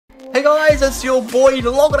Hey guys, it's your boy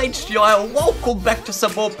LOGinHDi and welcome back to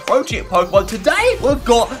some more Project Pokemon. Today, we've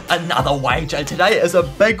got another wager. Today is a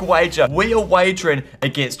big wager. We are wagering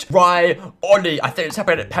against Oni. I think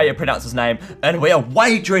it's how you pronounce his name. And we are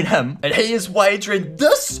wagering him. And he is wagering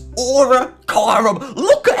this Aura Kyurem.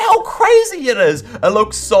 Look at how crazy it is. It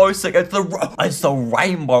looks so sick. It's the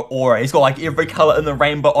rainbow Aura. He's got like every color in the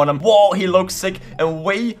rainbow on him. Whoa, he looks sick. And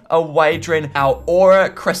we are wagering our Aura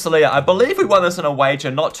Crystalia. I believe we won this in a wager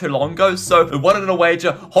not too long ago, so we won it in a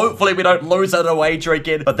wager. Hopefully we don't lose it in a wager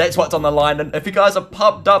again, but that's what's on the line. And if you guys are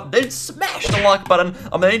pumped up, then smash the like button.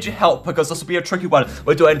 I'm gonna need your help because this will be a tricky one.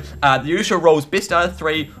 We're doing the usual rules, best out of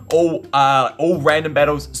 3, all random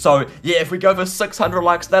battles. So yeah, if we go for 600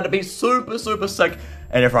 likes, that'd be super sick.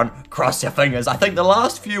 And everyone, cross your fingers. I think the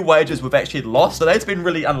last few wagers we've actually lost, so that's been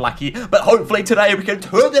really unlucky. But hopefully today we can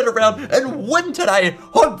turn that around and win today.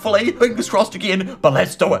 Hopefully, fingers crossed again. But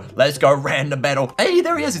let's do it. Let's go random battle. Hey,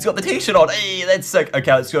 there he is. He's got the t-shirt on. Hey, that's sick.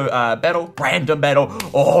 Okay, let's go battle. Random battle.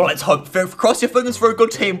 Oh, let's hope. Cross your fingers for a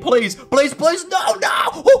good team, please. Please. No.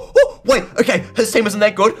 Oh, wait. Okay, his team isn't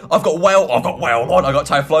that good. I've got Whale on. I got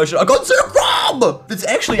Typhlosion. I got Zekrom. That's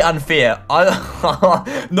actually unfair.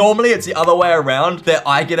 Normally it's the other way around. That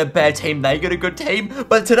I get a bad team, they get a good team.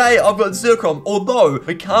 But today I've got Zekrom. Although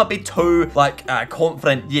we can't be too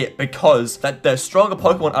confident yet because the stronger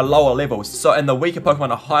Pokemon are lower levels. So and the weaker Pokemon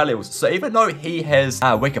are higher levels. So even though he has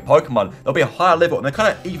weaker Pokemon, they'll be a higher level and they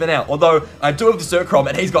kind of even out. Although I do have the Zekrom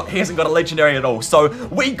and he hasn't got a legendary at all. So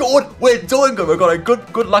we're doing good. We've got a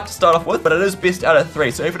good luck to start off with, but it is best out of 3.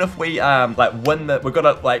 So even if we win that, we're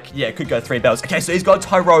gonna it could go 3 battles. Okay, so he's got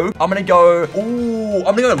Tyro. I'm gonna go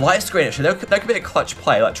Light Screen actually. That could be a clutch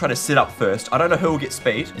play, like try to set up first. I don't know who will get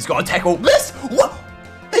speed. He's got a tackle. Miss! What?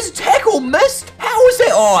 His tackle missed? How is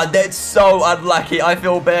that? Oh, that's so unlucky. I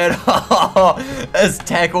feel bad. His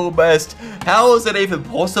tackle missed. How is it even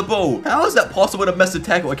possible? How is that possible to miss a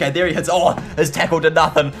tackle? Okay, there he hits. Oh, his tackle did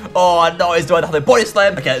nothing. Oh, no, he's doing nothing. Body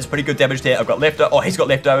slam. Okay, that's pretty good damage there. I've got leftovers. Oh, he's got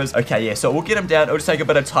leftovers. Okay, yeah, so we'll get him down. It'll just take a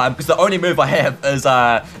bit of time because the only move I have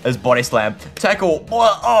is body slam. Tackle.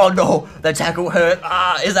 Oh no, the tackle hurt.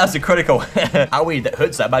 That's a critical. Owie, that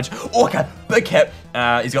hurts that much. Oh, okay, big hit.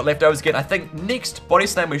 He's got leftovers again. I think next body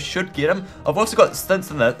slam we should get him. I've also got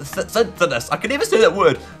synthesis. I can never say that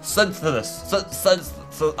word. Synthesis.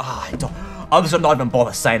 I'm just not even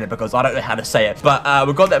bother saying it because I don't know how to say it. But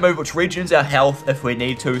we've got that move which regens our health if we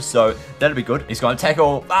need to, so that'll be good. He's going to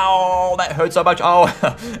tackle. Oh, that hurts so much. Oh,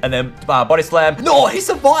 and then body slam. No, he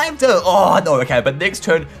survived it. Oh, no, okay. But next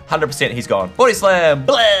turn, 100% he's gone. Body slam.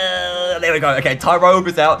 Blah. There we go. Okay, Tyrogue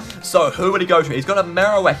is out. So who would he go to? He's got a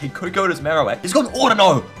Marowak. He could go to his Marowak. He's got an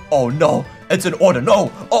Ordino. Oh, no. It's an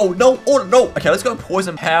Ordino. Oh, no. Ordino. Okay, let's go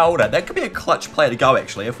Poison Powder. That could be a clutch play to go,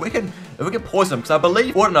 actually. If we can poison him, because I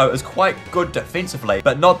believe Ordino is quite good defensively,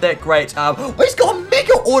 but not that great. He's got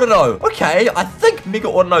Mega Ordino. Okay, I think Mega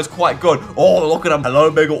Ordino is quite good. Oh, look at him.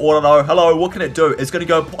 Hello, Mega Ordino. Hello, what can it do? It's going to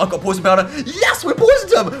go, I've got Poison Powder. Yes, we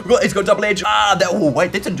poisoned him. He's got Double Edge.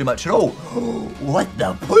 Wait, that didn't do much at all. What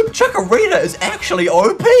the poop? Chikorita is actually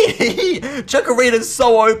OP. Chikorita is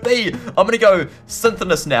so OP. I'm going to go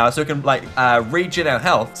Synthesis now, so we can, regen our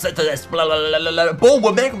health. Synthesis. Boom,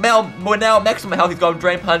 we're now maximum health. He's going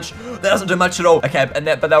Drain Punch. That doesn't do much at all. Okay,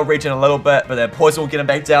 but they'll regen a little bit, but then Poison will get him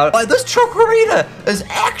back down. This Chikorita is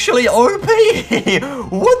actually OP.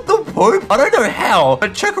 What the poop? I don't know how,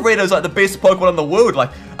 but Chikorita is like the best Pokemon in the world. Like,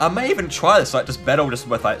 I may even try this, just battle just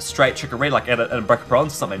with straight Chikorita, in a Brick of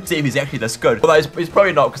Bronze or something. See if he's actually this good. Although he's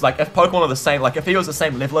probably not, because if Pokemon are the same, if he was the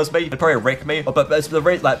same level as me, he'd probably wreck me. But it's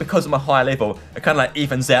because of my high level, it kind of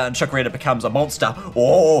evens out and Chikorita becomes a monster.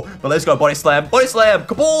 Oh, but let's go Body Slam. Body Slam.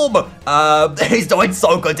 Kaboom! He's doing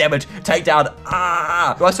so good damage. Takedown.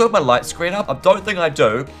 Do I still have my light screen up? I don't think I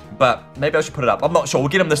do, but maybe I should put it up. I'm not sure. We'll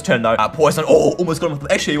get him this turn though. Poison. Oh, almost got him.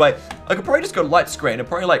 Actually, wait. I could probably just go light screen and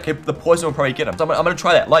probably the poison will probably get him. So I'm gonna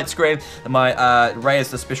try that. Light screen. And my Ray is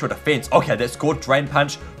the special defense. Okay, that's good. Drain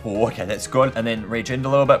Punch. Oh, okay, that's good. And then regen a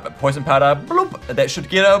little bit. But Poison Powder. Bloop. That should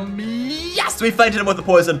get him. Yes, we fainted him with the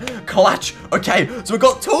poison. Clutch. Okay, so we've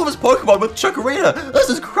got 2 of his Pokemon with Chikorita. This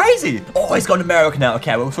is crazy. Oh, he's gone to Marowak now.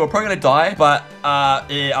 Okay, well, so we're probably gonna die. But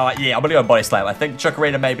yeah, I'm gonna go Body Slam. I think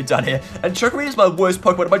Chikorita may be done here. And Chikorita is my worst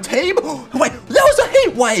Pokemon in my team. Wait, that was a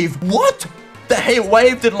Heat Wave. What? The Heat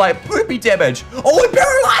Wave did poopy damage. Oh, we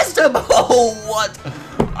paralyzed him. Oh, what?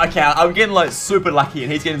 Okay, I'm getting like super lucky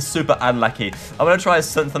and he's getting super unlucky. I'm gonna try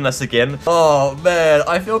synthing this again. Oh man,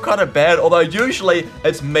 I feel kind of bad. Although usually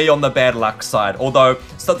it's me on the bad luck side. Although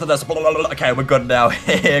synthing this, okay, we're good now.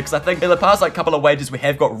 Because I think in the past like couple of wages we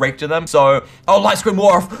have got wrecked in them. So, oh, light screen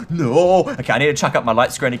wore off. No. Okay, I need to chuck up my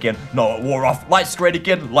light screen again. No, it wore off. Light screen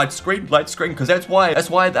again. Light screen. Because that's why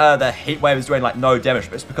the heat wave is doing like no damage.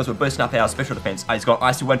 But it's because we're boosting up our special defense. He's got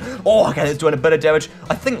icy wind. Oh, okay, that's doing a bit of damage.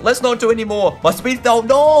 I think let's not do any more. My speed fell.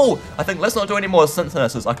 No. I think let's not do any more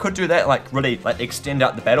synthesis. I could do that, like really like extend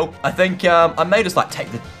out the battle. I think I may just like take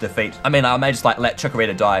the defeat. I mean, I may just like let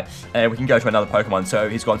Chikorita die and we can go to another Pokemon. So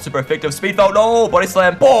he's gone super effective. Speed fell. No. Body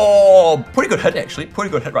slam. Boom. Pretty good hit actually. Pretty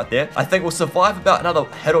good hit right there. I think we'll survive about another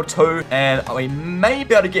hit or two and we may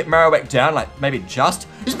be able to get Marowak down, like maybe just.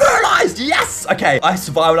 He's paralyzed. Yes. Okay, I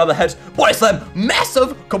survive another hit. Body slam.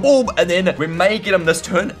 Massive. Kaboom. And then we may get him this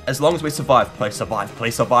turn as long as we survive. Please survive.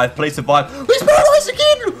 Please survive. Please survive. He's paralyzed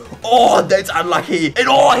again. Oh, that's unlucky. And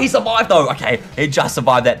oh, he survived though. Okay, he just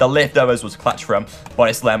survived that. The leftovers was clutch for him.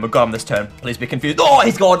 Body slam. We got him this turn. Please be confused. Oh,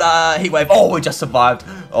 he's gone. Heat wave. Oh, we just survived.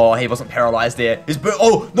 Oh, he wasn't paralyzed there. He's burnt.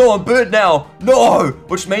 Oh, no, I'm burnt now. No,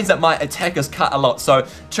 which means that my attack is cut a lot. So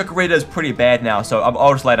Chikorita is pretty bad now. So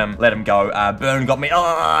I'll just let him go. Burn got me.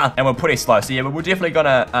 And we're pretty slow. So yeah, we're definitely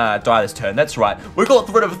gonna die this turn. That's right. We got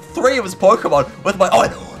rid of 3 of his Pokemon with my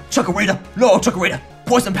Chikorita. No, Chikorita.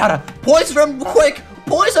 Poison powder. Poison him quick.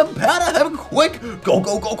 Poison powder him quick. Go,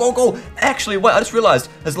 go, go, go, go. Actually, wait, I just realized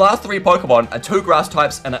his last 3 Pokemon are 2 grass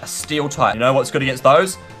types and a steel type. You know what's good against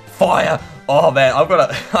those? Fire. Oh man,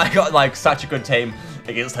 I got like such a good team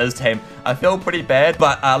against his team. I feel pretty bad,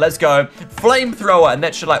 but let's go. Flamethrower, and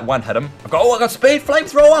that should like one hit him. I got speed.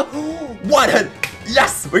 Flamethrower. 1 hit.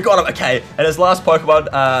 Yes, we got him. Okay, and his last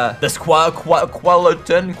Pokemon, this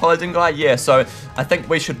Qualadin guy. Yeah, so I think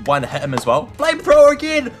we should one hit him as well. Flamethrower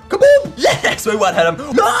again. Kaboom. Yes, we one hit him.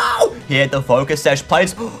 No. He had the Focus Sash.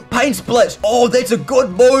 Pain Split. Oh, that's a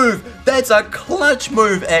good move. That's a clutch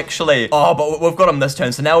move, actually. Oh, but we've got him this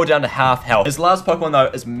turn, so now we're down to half health. His last Pokemon,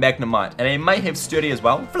 though, is Magnemite, and he may have Sturdy as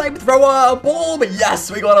well. Flamethrower. Boom.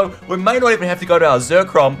 Yes, we got him. We may not even have to go to our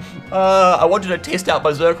Zerkrom. I wanted to test out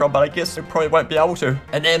my Zerkrom, but I guess we probably won't be able to.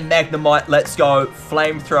 And then Magnemite, let's go.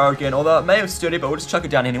 Flamethrower again, although it may have Sturdy, but we'll just chuck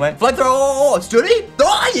it down anyway. Flamethrower. Oh, Sturdy.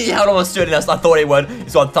 Oh, he held on with Sturdiness. I thought he would.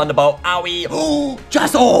 He's on Thunderbolt. Owie. Oh,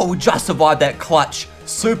 we just survived that clutch.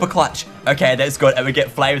 Super clutch. Okay, that's good. And we get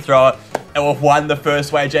Flamethrower. And we've won the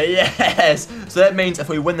first wager. Yes. So that means if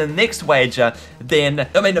we win the next wager, then,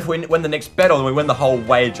 I mean, if we win the next battle, then we win the whole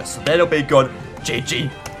wager. So that'll be good. GG.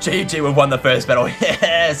 GG, we've won the first battle.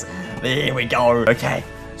 Yes. There we go. Okay.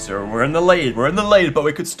 So we're in the lead, but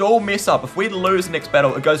we could still mess up. If we lose the next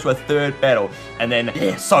battle, it goes to a 3rd battle. And then,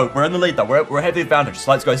 yeah, so we're in the lead though. We have the advantage. So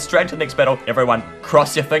let's go straight to the next battle. Everyone,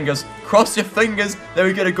 cross your fingers. Cross your fingers. Then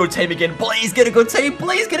we get a good team again. Please get a good team.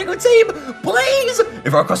 Please get a good team. Please.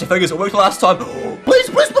 Everyone, cross your fingers. It worked last time. Please,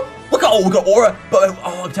 please. We got Aura,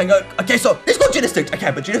 but Tango. Okay, so he's got Genesect.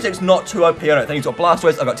 Okay, but Genesect's not too OP. I don't think he's got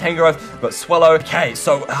Blastoise. I've got Tangrowth. I've got Swallow. Okay,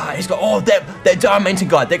 so he's got that Diamante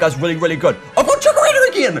guy. That guy's really, really good. I've got Chikorita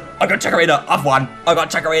again. I got Chikorita. I've won. I got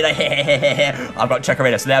Chikorita. I've got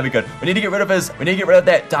Chikorita. So that'll be good. We need to get rid of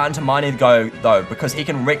that Diamante guy though, because he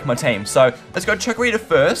can wreck my team. So let's go Chikorita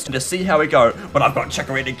first and just see how we go. But I've got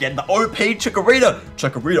Chikorita again. The OP Chikorita.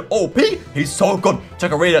 Chikorita OP. He's so good.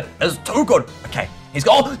 Chikorita is too good. Okay. He's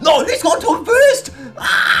gone. Oh, no, he's gone to him first.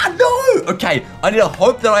 No. Okay, I need to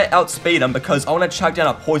hope that I outspeed him because I want to chug down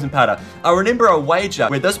a poison powder. I remember a wager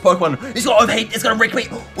where this Pokemon, he's got overheat. It's going to wreck me.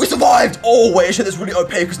 We survived. Oh, wait, actually, that's really OP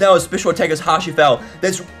because now his special attack is Harshy Fell.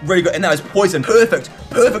 That's really good. And now his poison. Perfect.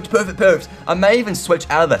 I may even switch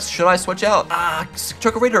out of this. Should I switch out?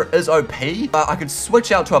 Chikorita is OP, but I could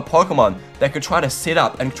switch out to a Pokemon that could try to set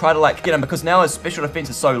up and try to like get him because now his special defense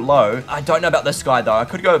is so low. I don't know about this guy though. I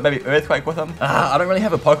could go maybe Earthquake with him. I don't really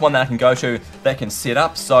have a Pokemon that I can go to that can set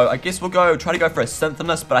up, so I guess we'll try to go for a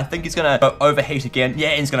Synthonus, but I think he's gonna go overheat again. Yeah,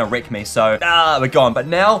 he's gonna wreck me, so we're gone. But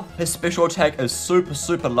now his special attack is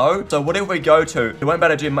super low, so whatever we go to, he won't be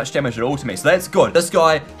able to do much damage at all to me, so that's good. This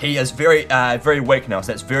guy, he is very weak now,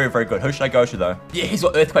 so that's very good. Who should I go to though? Yeah, he's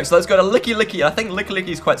got Earthquake, so let's go to Licky Licky. I think Licky Licky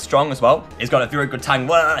is quite strong as well. He's got a very good tongue.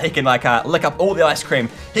 He can like lick up all the ice cream.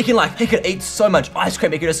 He could eat so much ice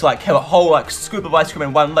cream. He could just like have a whole like scoop of ice cream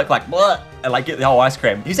in one lick, like and like get the whole ice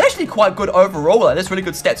cream. He's actually quite good overall. Like, that's really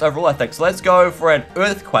good stats overall, I think. So let's go for an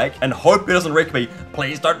Earthquake and hope he doesn't wreck me.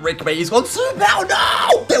 Please don't wreck me. He's gone super power.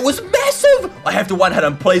 No! That was massive. I have to one hit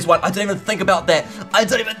him. Please one. I didn't even think about that.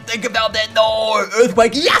 No!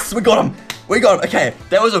 Earthquake. Yes! We got him. We got him. Okay,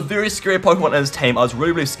 that was a very scary Pokemon in his team. I was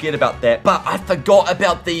really, really scared about that. But I forgot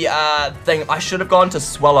about the thing. I should have gone to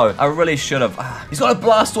Swallow. I really should have. He's got a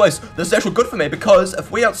Blastoise. This is actually good for me because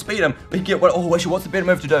if we outspeed him, we can get what? Oh, actually, what's the better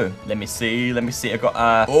move to do? Let me see. I got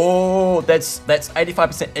oh, that's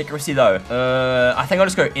 85% accuracy though. I think I'll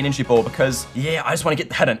just go Energy Ball because yeah, I just want to get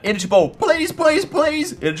the hit in. Energy Ball, please, please,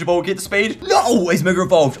 please. Energy Ball, get the speed. No, he's Mega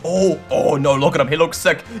Evolved. Oh no, look at him. He looks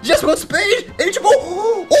sick. Yes, we got speed. Energy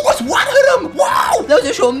Ball. Almost one hit him. Wow, that was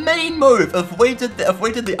actually a mean move. If we did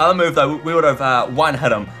the other move though, we would have one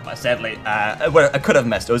hit him. But sadly, I could have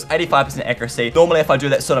missed. It was 85% accuracy. Normally, if I do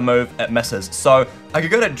that sort of move, it misses. So I could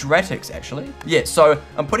go to Dratix actually. Yeah, so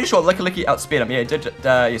I'm pretty sure Licky outspeed him. Yeah,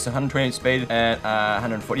 yeah, so 120 speed and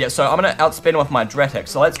 140. Yeah, so I'm gonna outspeed him with my Dratix.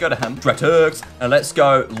 So let's go to him. Dratix, and let's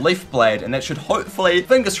go Leaf Blade, and that should hopefully,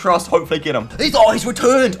 fingers crossed, hopefully get him. He's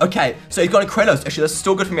returned. Okay, so he's got a Kratos. Actually, this is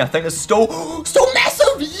still good for me. I think this is still massive.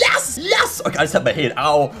 Yes, yes. Okay, I just hit my head.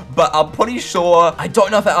 Ow. But I'm pretty sure, I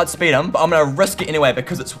don't know if I outspeed him, but I'm gonna risk it anyway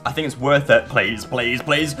because I think it's worth it. Please, please,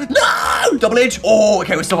 please. No! Double Edge. Oh,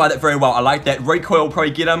 okay, we still had that very well. I like that. Recoil will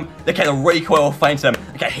probably get him. Okay, the recoil will faint him.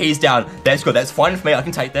 Okay, he's down. That's good. That's fine for me. I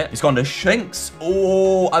can take that. He's gone to Shinx.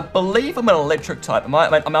 Oh, I believe I'm an electric type. Am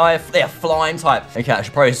I a flying type? Okay, I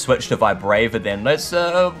should probably switch to Vibraver then. Let's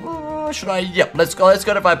should I? Yep, let's go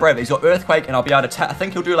to Vibraver. He's got Earthquake, and I'll be able to I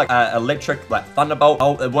think he'll do like electric, like Thunderbolt.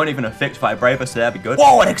 Oh, it won't even affect Vibraver, so that'd be good.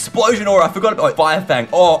 Whoa, an Explosion Aura. I forgot about Fire Fang.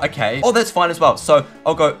 Oh, okay. Oh, that's fine as well. So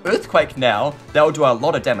I'll go Earthquake now. That'll do a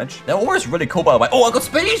lot of damage. That aura is really cool, by the way. Oh, I got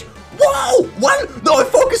speed. Whoa! One! No,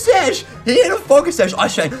 Focus Sash! He hit a Focus Sash.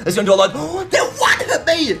 Ice Chain. It's gonna do a lot. Oh, that one hit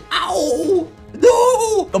me! Ow!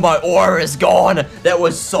 No! Oh, my aura is gone. That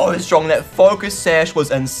was so strong. That Focus Sash was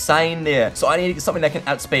insane there. So I need to get something that can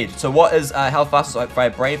outspeed. So what is, how fast is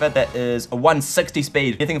Vibraver? That is a 160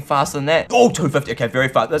 speed. Anything faster than that? Oh, 250. Okay, very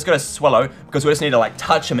fast. Let's go to Swallow because we just need to like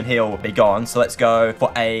touch him and he'll be gone. So let's go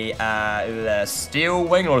for a Steel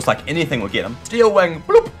Wing, or just like anything will get him. Steel Wing.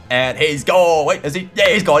 Bloop. And he's gone. Wait, is he? Yeah,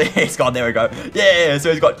 he's gone. He's gone. There we go. Yeah,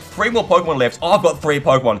 so he's got 3 more Pokemon left. Oh, I've got 3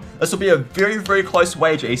 Pokemon. This will be a very, very close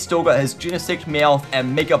wager. He's still got his Genesect, Meowth,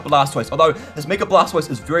 and Mega Blastoise. Although his Mega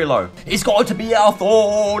Blastoise is very low. He's going to Meowth.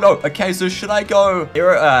 Oh, no. Okay, so should I go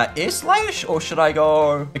Air Slash or should I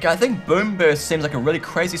go... Okay, I think Boom Burst seems like a really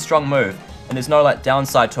crazy strong move. And there's no like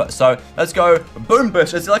downside to it. So let's go Boom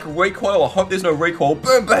Burst. Is it like a recoil? I hope there's no recoil.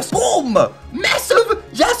 Boom Burst. Boom! Massive!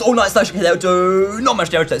 Yes! All Night Slash. Okay, that'll do not much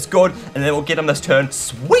damage. That's good. And then we'll get him this turn.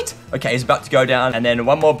 Sweet! Okay, he's about to go down. And then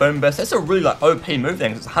one more Boom Burst. That's a really like OP move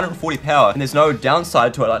thing. It's 140 power. And there's no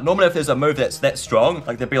downside to it. Like normally if there's a move that's that strong,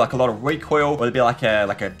 like there'd be like a lot of recoil. Or there'd be like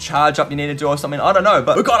a charge up you need to do or something. I don't know.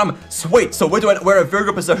 But we got him. Sweet. So we're in a very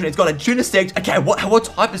good position. He's got a Genesect. Okay, what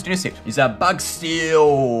type is Genesect? He's a Bug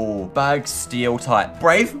Steel. Bug Steel type.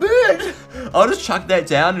 Brave Bird. I'll just chuck that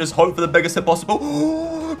down and just hope for the biggest hit possible.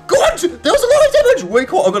 God, there was a lot of damage.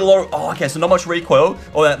 Recoil. I got a lot of... Oh, okay, so not much recoil.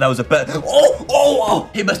 Oh, that was a bit... Oh,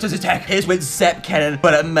 he missed his attack. Here's with Zap Cannon,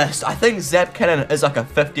 but it missed. I think Zap Cannon is like a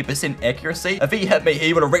 50% accuracy. If he hit me,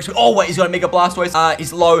 he would have reached me. Oh, wait, he's got a Mega Blastoise.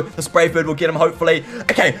 He's low. The Brave Bird will get him, hopefully.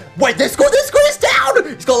 Okay, wait, this score is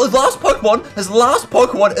down. He's got his last Pokemon. His last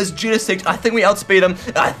Pokemon is Genesect. I think we outspeed him.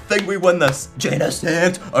 I think we win this.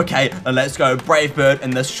 Genesect. Okay, and let's go Brave Bird,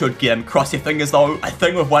 and this should get him. Cross your fingers, though. I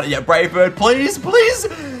think we've won it. Yeah, Brave Bird, please, please.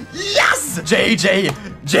 Yes!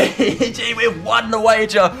 GG, we won the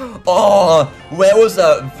wager. Oh, that was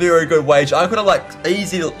a very good wager. I could have like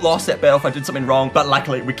easily lost that battle if I did something wrong, but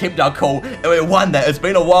luckily we kept our cool and we won that. It's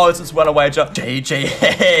been a while since we won a wager.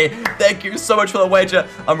 GG, thank you so much for the wager.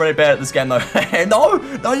 I'm really bad at this game though.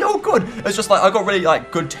 No, you're good. It's just like I got really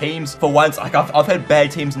like good teams for once. Like I've had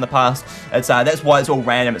bad teams in the past. It's that's why it's all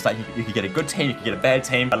random. It's like you could get a good team, you could get a bad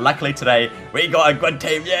team, but luckily today we got a good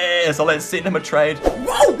team. Yeah, so let's send him a trade.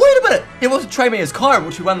 Whoa, wait a minute. He wants to trade me his Kyurem,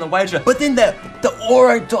 which we won the wager. But then the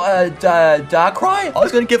Aura Darkrai, I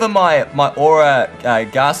was going to give him my Aura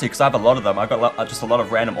Garcia because I have a lot of them. I got just a lot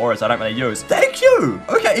of random auras I don't really use. Thank you.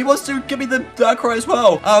 Okay, he wants to give me the Darkrai as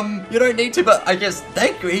well. You don't need to, but I guess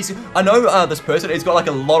thank you. I know this person. He's got like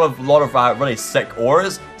a lot of really sick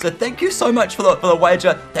auras. So thank you so much for the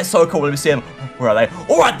wager. That's so cool. Let me see him. Where are they?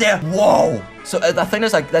 All right there. Whoa. So I think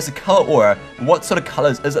there's a color aura. What sort of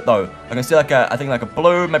colors is it though? I can see I think like a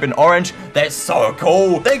blue, maybe an orange. That's so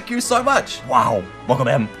cool. Thank you so much. Wow. Welcome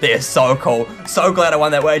him. They're so cool. So glad I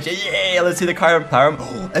won that wager. Yeah, let's see the Kyurem.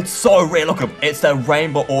 Oh, it's so rare. Look at him. It's the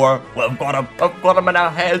rainbow aura. We've got him. I've got him in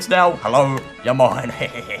our hands now. Hello. You're mine.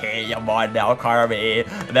 You're mine now, Kyurem here.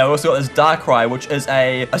 And then we also got this Darkrai, which is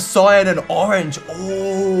a cyan and orange.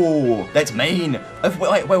 Oh, that's mean.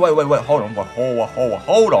 Wait. Hold on.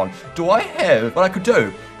 Hold on. Do I have what I could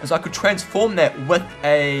do is I could transform that with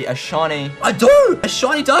a shiny. I do! A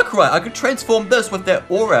shiny Darkrai. I could transform this with that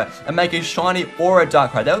aura and make a shiny aura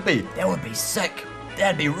Darkrai. That would be sick.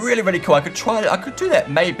 That'd be really, really cool. I could try it. I could do that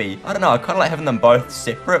maybe. I don't know. I kind of like having them both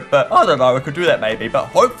separate, but I don't know. I could do that maybe. But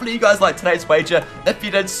hopefully you guys liked today's wager. If you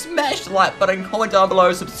did, smash the like button, comment down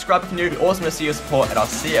below, subscribe if you're new. It'd be awesome to see your support, and I'll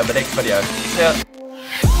see you in the next video. See ya.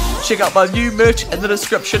 Check out my new merch in the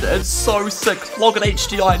description. It's so sick.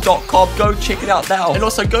 LOGinHDi.com. Go check it out now. And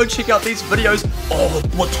also go check out these videos. Oh,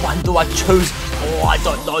 which one do I choose? Oh, I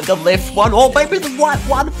don't know. The left one or maybe the right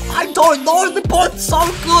one. I don't know. They're both so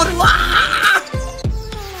good. Ah!